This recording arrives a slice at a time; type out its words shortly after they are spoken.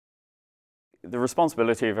the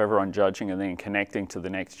responsibility of everyone judging and then connecting to the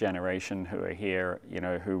next generation who are here,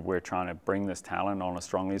 who we're trying to bring this talent on as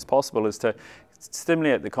strongly as possible, is to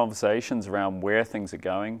stimulate the conversations around where things are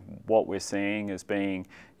going, what we're seeing as being,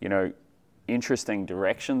 interesting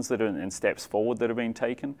directions and steps forward that have been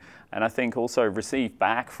taken. And I think also receive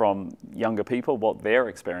back from younger people what their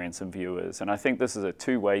experience and view is. And I think this is a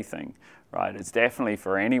two-way thing, right? It's definitely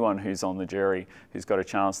for anyone who's on the jury who's got a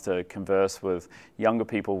chance to converse with younger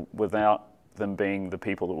people without them being the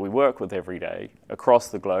people that we work with every day across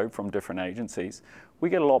the globe from different agencies. We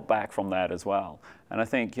get a lot back from that as well. And I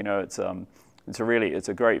think, it's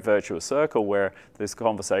a great virtuous circle where there's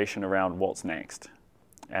conversation around what's next.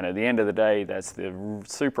 And at the end of the day, that's the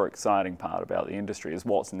super exciting part about the industry, is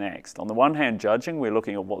what's next. On the one hand, judging, we're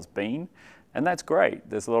looking at what's been, and that's great.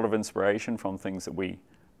 There's a lot of inspiration from things that we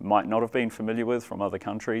might not have been familiar with from other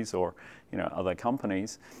countries or other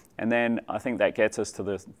companies. And then I think that gets us to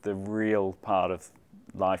the real part of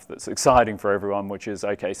life that's exciting for everyone, which is,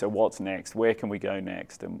 okay, so what's next? Where can we go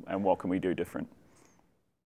next? And what can we do different?